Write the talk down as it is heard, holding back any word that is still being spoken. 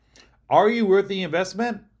Are you worth the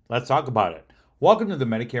investment? Let's talk about it. Welcome to the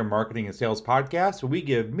Medicare Marketing and Sales Podcast, where we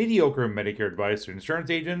give mediocre Medicare advice to insurance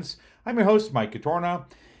agents. I'm your host, Mike Catorna,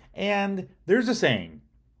 and there's a saying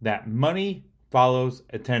that money follows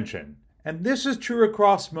attention. And this is true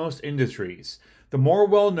across most industries. The more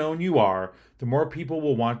well-known you are, the more people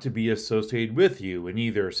will want to be associated with you in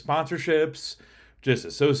either sponsorships, just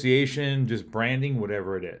association, just branding,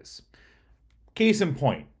 whatever it is. Case in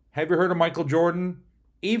point, have you heard of Michael Jordan?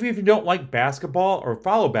 Even if you don't like basketball or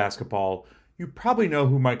follow basketball, you probably know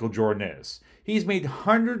who Michael Jordan is. He's made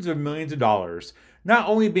hundreds of millions of dollars, not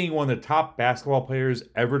only being one of the top basketball players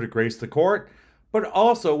ever to grace the court, but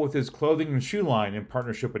also with his clothing and shoe line in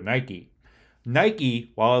partnership with Nike.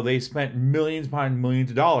 Nike, while they spent millions upon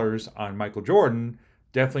millions of dollars on Michael Jordan,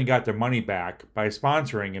 definitely got their money back by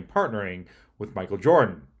sponsoring and partnering with Michael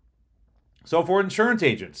Jordan. So for insurance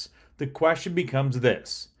agents, the question becomes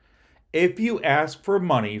this. If you ask for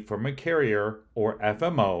money from a carrier or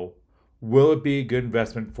FMO, will it be a good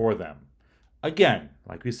investment for them? Again,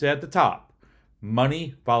 like we said at the top,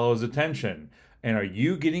 money follows attention. And are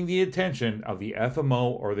you getting the attention of the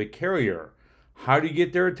FMO or the carrier? How do you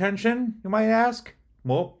get their attention, you might ask?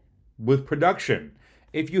 Well, with production.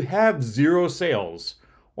 If you have zero sales,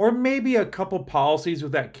 or maybe a couple policies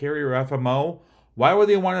with that carrier or FMO, why would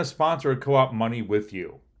they want to sponsor or co-op money with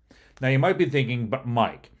you? Now you might be thinking, but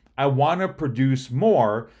Mike, I want to produce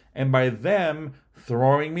more, and by them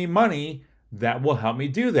throwing me money, that will help me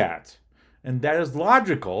do that. And that is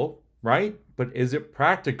logical, right? But is it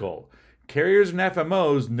practical? Carriers and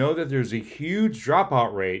FMOs know that there's a huge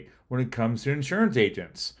dropout rate when it comes to insurance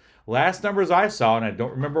agents. Last numbers I saw, and I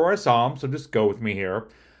don't remember where I saw them, so just go with me here.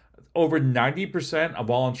 Over 90% of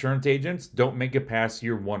all insurance agents don't make it past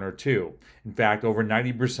year 1 or 2. In fact, over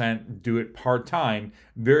 90% do it part-time.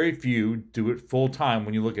 Very few do it full-time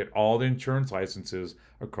when you look at all the insurance licenses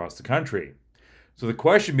across the country. So the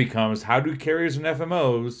question becomes, how do carriers and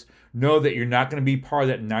FMOs know that you're not going to be part of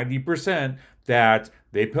that 90% that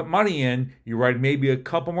they put money in, you write maybe a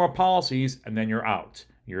couple more policies, and then you're out?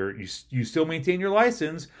 You still maintain your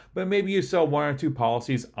license, but maybe you sell 1 or 2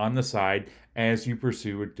 policies on the side as you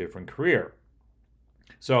pursue a different career.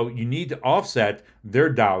 So you need to offset their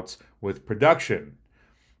doubts with production.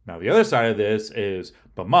 Now the other side of this is,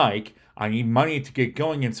 but Mike, I need money to get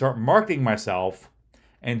going and start marketing myself.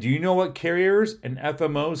 And do you know what carriers and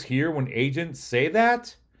FMOs hear when agents say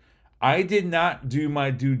that? I did not do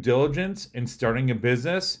my due diligence in starting a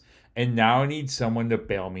business, and now I need someone to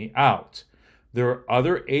bail me out. There are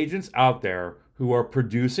other agents out there who are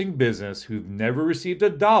producing business who've never received a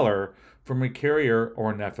dollar from a carrier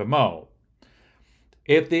or an FMO.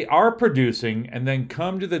 If they are producing and then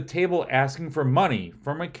come to the table asking for money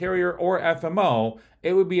from a carrier or FMO,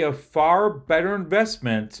 it would be a far better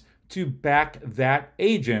investment to back that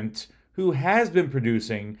agent who has been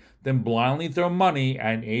producing than blindly throw money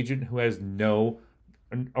at an agent who has no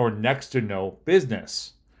or next to no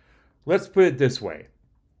business. Let's put it this way.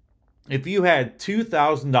 If you had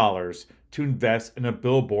 $2,000 to invest in a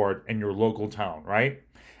billboard in your local town, right?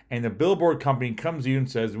 And the billboard company comes to you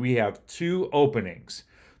and says, we have 2 openings.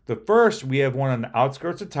 The first, we have one on the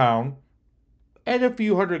outskirts of town, and a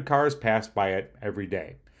few hundred cars pass by it every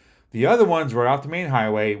day. The other one's right off the main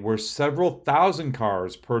highway where several thousand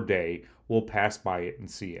cars per day will pass by it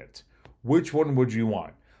and see it. Which one would you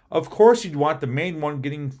want? Of course, you'd want the main one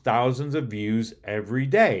getting thousands of views every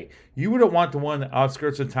day. You wouldn't want the one on the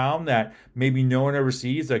outskirts of town that maybe no one ever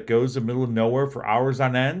sees, that goes to the middle of nowhere for hours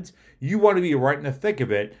on end. You want to be right in the thick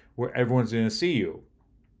of it where everyone's going to see you.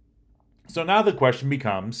 So now the question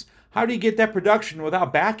becomes, how do you get that production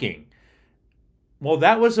without backing? Well,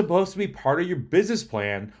 that was supposed to be part of your business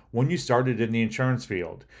plan when you started in the insurance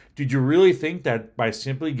field. Did you really think that by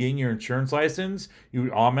simply getting your insurance license, you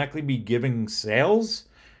would automatically be giving sales?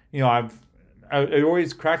 It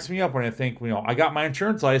always cracks me up when I think, I got my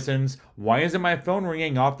insurance license. Why isn't my phone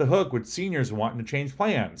ringing off the hook with seniors wanting to change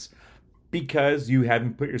plans? Because you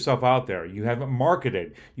haven't put yourself out there. You haven't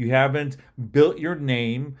marketed. You haven't built your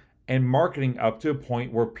name and marketing up to a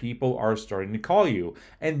point where people are starting to call you.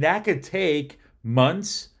 And that could take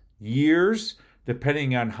months, years,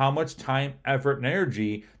 depending on how much time, effort, and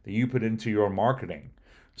energy that you put into your marketing.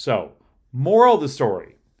 So, moral of the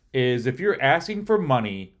story is if you're asking for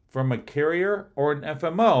money from a carrier or an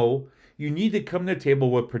FMO, you need to come to the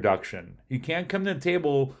table with production. You can't come to the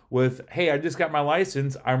table with, hey, I just got my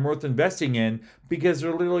license, I'm worth investing in, because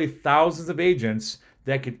there are literally thousands of agents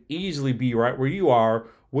that could easily be right where you are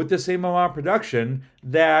with the same amount of production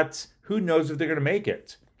that who knows if they're going to make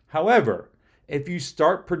it. However, if you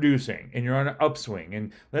start producing and you're on an upswing,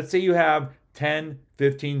 and let's say you have 10,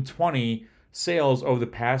 15, 20 sales over the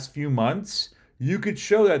past few months, you could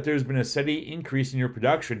show that there's been a steady increase in your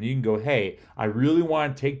production. You can go, hey, I really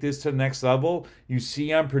want to take this to the next level. You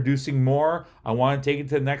see I'm producing more. I want to take it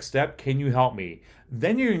to the next step. Can you help me?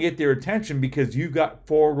 Then you're going to get their attention because you've got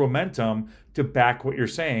forward momentum to back what you're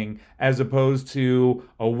saying, as opposed to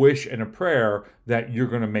a wish and a prayer that you're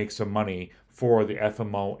going to make some money for the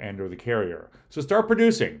FMO and or the carrier. So start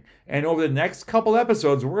producing. And over the next couple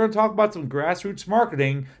episodes, we're going to talk about some grassroots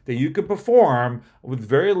marketing that you can perform with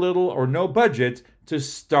very little or no budget to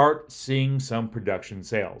start seeing some production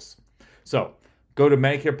sales. So go to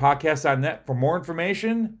MedicarePodcast.net for more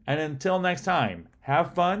information. And until next time,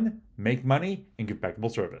 have fun, make money, and give impeccable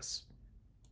service.